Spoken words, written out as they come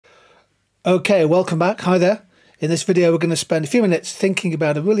Okay, welcome back. Hi there. In this video, we're going to spend a few minutes thinking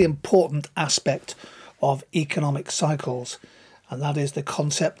about a really important aspect of economic cycles, and that is the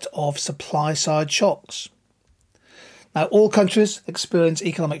concept of supply-side shocks. Now, all countries experience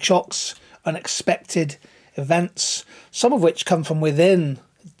economic shocks, unexpected events, some of which come from within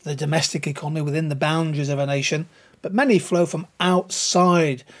the domestic economy, within the boundaries of a nation, but many flow from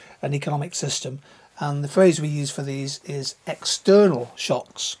outside an economic system, and the phrase we use for these is external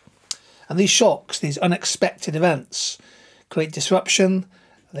shocks. And these shocks, these unexpected events, create disruption.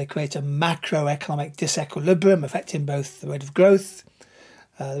 They create a macroeconomic disequilibrium affecting both the rate of growth,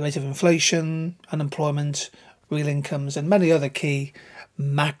 the rate of inflation, unemployment, real incomes, and many other key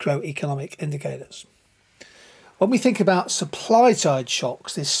macroeconomic indicators. When we think about supply-side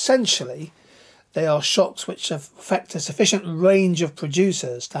shocks, essentially they are shocks which affect a sufficient range of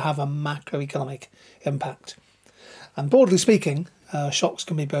producers to have a macroeconomic impact. And broadly speaking, shocks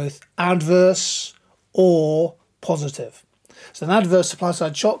can be both adverse or positive. So an adverse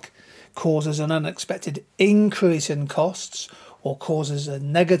supply-side shock causes an unexpected increase in costs or causes a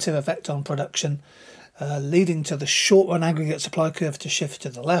negative effect on production, leading to the short-run aggregate supply curve to shift to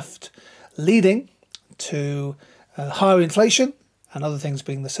the left, leading to higher inflation and other things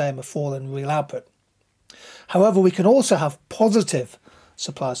being the same, a fall in real output. However, we can also have positive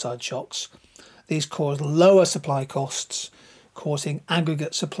supply-side shocks. These cause lower supply costs, causing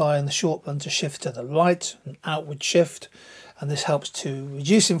aggregate supply in the short run to shift to the right, an outward shift, and this helps to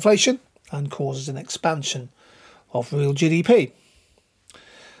reduce inflation and causes an expansion of real GDP.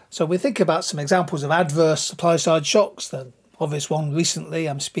 So we think about some examples of adverse supply-side shocks. The obvious one recently,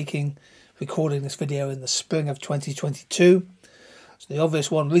 recording this video in the spring of 2022. So the obvious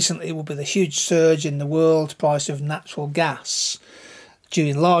one recently will be the huge surge in the world price of natural gas, due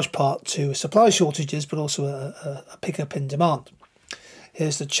in large part to supply shortages, but also a pickup in demand.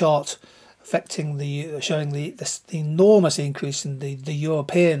 Here's the chart showing the enormous increase in the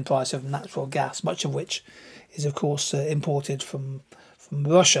European price of natural gas, much of which is, of course, imported from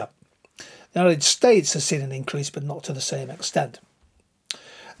Russia. The United States has seen an increase, but not to the same extent.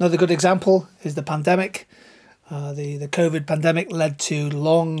 Another good example is the pandemic. The COVID pandemic led to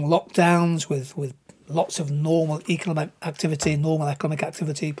long lockdowns with lots of normal economic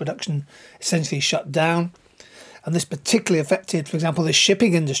activity, production essentially shut down. And this particularly affected, for example, the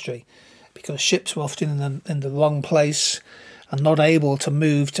shipping industry, because ships were often in the wrong place and not able to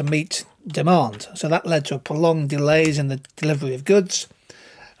move to meet demand. So that led to prolonged delays in the delivery of goods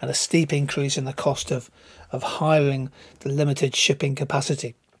and a steep increase in the cost of hiring the limited shipping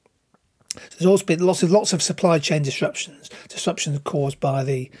capacity. There's also been lots of supply chain disruptions caused by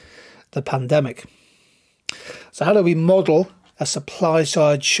the pandemic. So how do we model a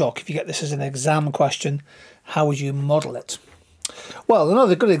supply-side shock? If you get this as an exam question, how would you model it? Well,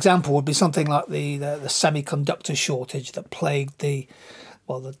 another good example would be something like the semiconductor shortage that plagued the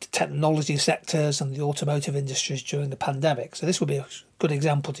technology sectors and the automotive industries during the pandemic. So this would be a good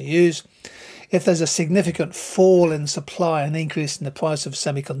example to use. If there's a significant fall in supply and increase in the price of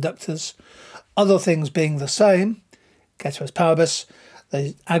semiconductors, other things being the same, ceteris paribus,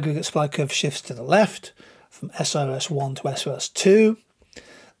 the aggregate supply curve shifts to the left from SRS1 to SRS2.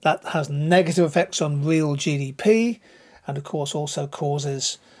 That has negative effects on real GDP and, of course, also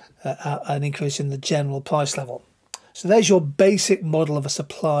causes an increase in the general price level. So there's your basic model of a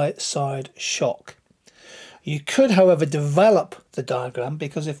supply-side shock. You could, however, develop the diagram,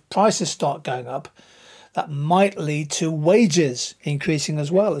 because if prices start going up, that might lead to wages increasing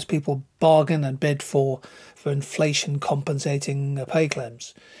as well as people bargain and bid for inflation compensating pay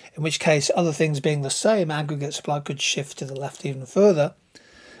claims, in which case, other things being the same, aggregate supply could shift to the left even further.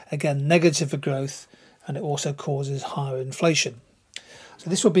 Again, negative for growth, and it also causes higher inflation. So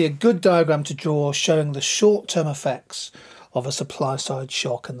this would be a good diagram to draw, showing the short-term effects of a supply-side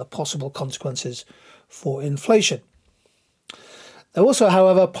shock and the possible consequences for inflation. There are also,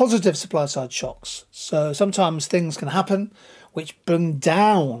 however, positive supply-side shocks. So sometimes things can happen which bring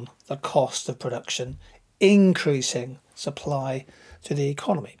down the cost of production, increasing supply to the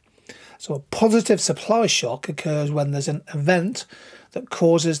economy. So a positive supply shock occurs when there's an event that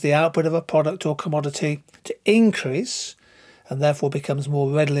causes the output of a product or commodity to increase and therefore becomes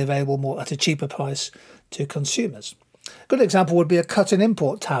more readily available at a cheaper price to consumers. A good example would be a cut in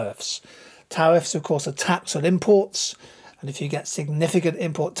import tariffs. Tariffs, of course, are tax on imports, and if you get significant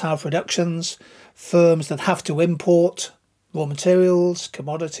import tariff reductions, firms that have to import raw materials,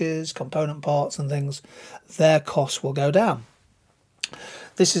 commodities, component parts and things, their costs will go down.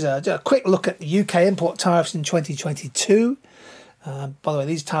 This is a quick look at the UK import tariffs in 2022. By the way,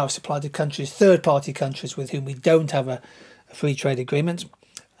 these tariffs apply to countries, third-party countries with whom we don't have a free trade agreement.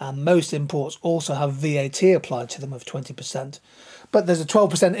 and most imports also have VAT applied to them of 20%. But there's a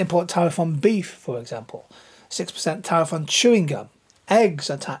 12% import tariff on beef, for example, 6% tariff on chewing gum. Eggs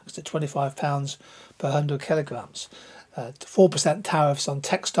are taxed at £25 per 100 kilograms, 4% tariffs on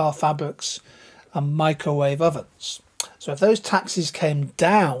textile fabrics and microwave ovens. So if those taxes came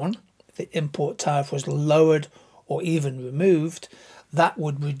down, if the import tariff was lowered or even removed, that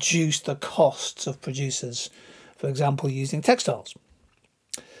would reduce the costs of producers, for example, using textiles.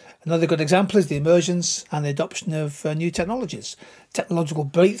 Another good example is the emergence and the adoption of new technologies. Technological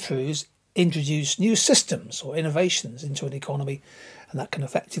breakthroughs introduce new systems or innovations into an economy, and that can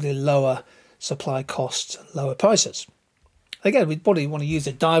effectively lower supply costs and lower prices. Again, we probably want to use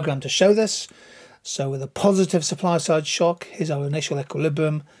a diagram to show this. So with a positive supply side shock, here's our initial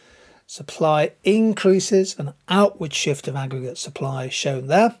equilibrium. Supply increases, an outward shift of aggregate supply shown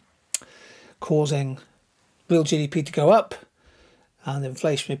there, causing real GDP to go up and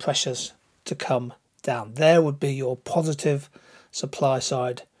inflationary pressures to come down. There would be your positive supply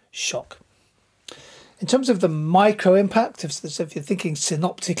side shock. In terms of the micro impact, if you're thinking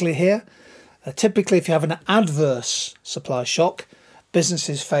synoptically here, typically if you have an adverse supply shock,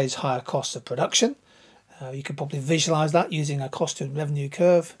 businesses face higher costs of production. You could probably visualize that using a cost to revenue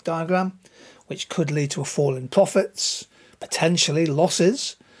curve diagram, which could lead to a fall in profits, potentially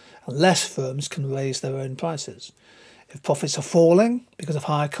losses, unless firms can raise their own prices. If profits are falling because of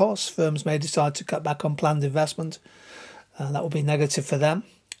higher costs, firms may decide to cut back on planned investment, and that will be negative for them.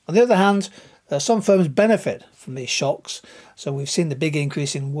 On the other hand, some firms benefit from these shocks. So we've seen the big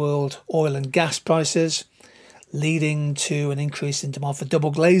increase in world oil and gas prices, leading to an increase in demand for double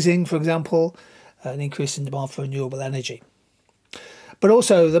glazing, for example, an increase in demand for renewable energy. But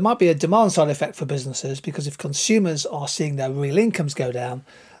also there might be a demand side effect for businesses, because if consumers are seeing their real incomes go down,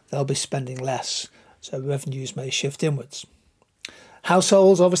 they'll be spending less. So revenues may shift inwards.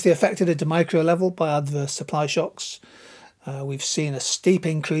 Households obviously affected at a micro level by adverse supply shocks. We've seen a steep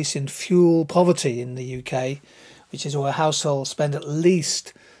increase in fuel poverty in the UK, which is where households spend at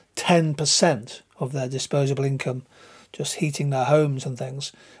least 10% of their disposable income just heating their homes and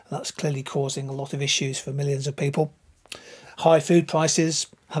things. And that's clearly causing a lot of issues for millions of people. High food prices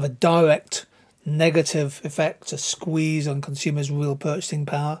have a direct negative effect, a squeeze on consumers' real purchasing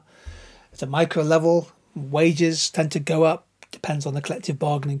power. At a micro level, wages tend to go up, depends on the collective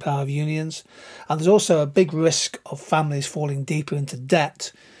bargaining power of unions. And there's also a big risk of families falling deeper into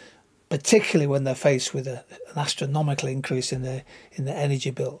debt, particularly when they're faced with an astronomical increase in their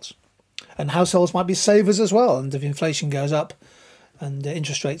energy bills. And households might be savers as well, and if inflation goes up and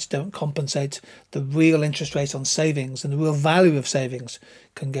interest rates don't compensate, the real interest rate on savings and the real value of savings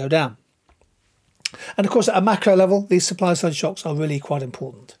can go down. And of course, at a macro level, these supply side shocks are really quite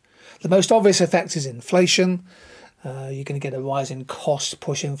important. The most obvious effect is inflation. You're going to get a rise in cost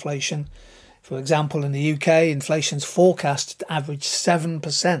push inflation. For example, in the UK, inflation's forecast to average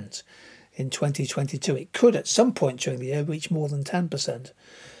 7% in 2022. It could at some point during the year reach more than 10%.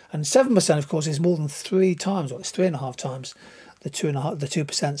 And 7%, of course, is more than 3 times, or it's 3.5 times the 2%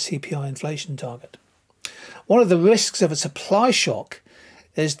 CPI inflation target. One of the risks of a supply shock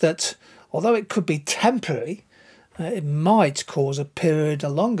is that although it could be temporary, it might cause a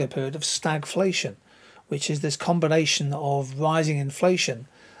longer period of stagflation, which is this combination of rising inflation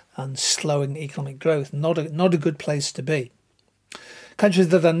and slowing economic growth. Not a good place to be. Countries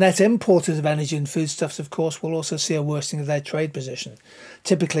that are net importers of energy and foodstuffs, of course, will also see a worsening of their trade position.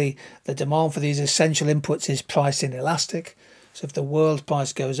 Typically, the demand for these essential inputs is price inelastic. So if the world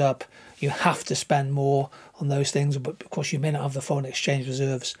price goes up, you have to spend more on those things, but of course you may not have the foreign exchange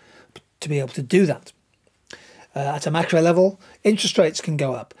reserves to be able to do that. At a macro level, interest rates can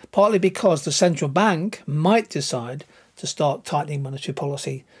go up, partly because the central bank might decide to start tightening monetary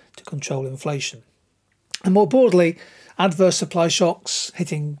policy to control inflation. And more broadly, adverse supply shocks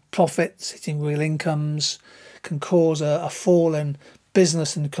hitting profits, hitting real incomes, can cause a fall in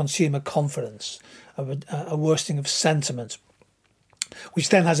business and consumer confidence, a worsening of sentiment, which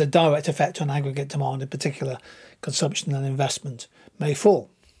then has a direct effect on aggregate demand. In particular, consumption and investment may fall.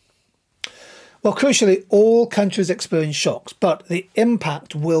 Well, crucially, all countries experience shocks, but the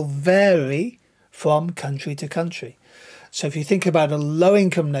impact will vary from country to country. So if you think about a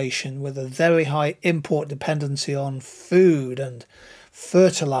low-income nation with a very high import dependency on food and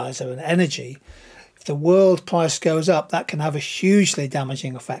fertilizer and energy, if the world price goes up, that can have a hugely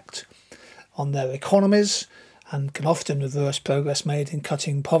damaging effect on their economies and can often reverse progress made in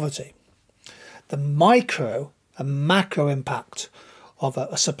cutting poverty. The micro and macro impact of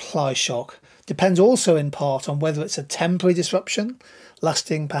a supply shock depends also in part on whether it's a temporary disruption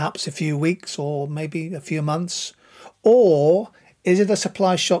lasting perhaps a few weeks or maybe a few months, or Is it a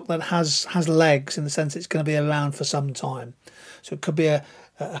supply shock that has legs, in the sense it's going to be around for some time? So it could be a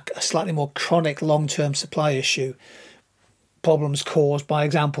slightly more chronic long-term supply issue. Problems caused by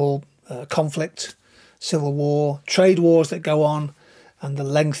example, conflict, civil war, trade wars that go on, and the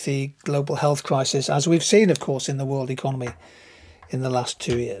lengthy global health crisis, as we've seen, of course, in the world economy in the last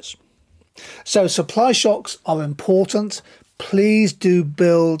 2 years. So supply shocks are important. Please do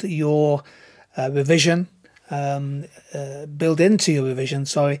build your revision, build into your revision,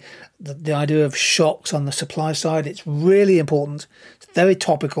 the idea of shocks on the supply side. It's really important. It's very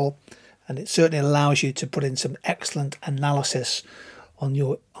topical, and it certainly allows you to put in some excellent analysis on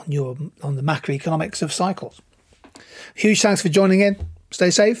the macroeconomics of cycles. Huge thanks for joining in. Stay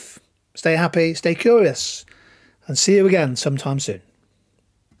safe, stay happy, stay curious, and see you again sometime soon.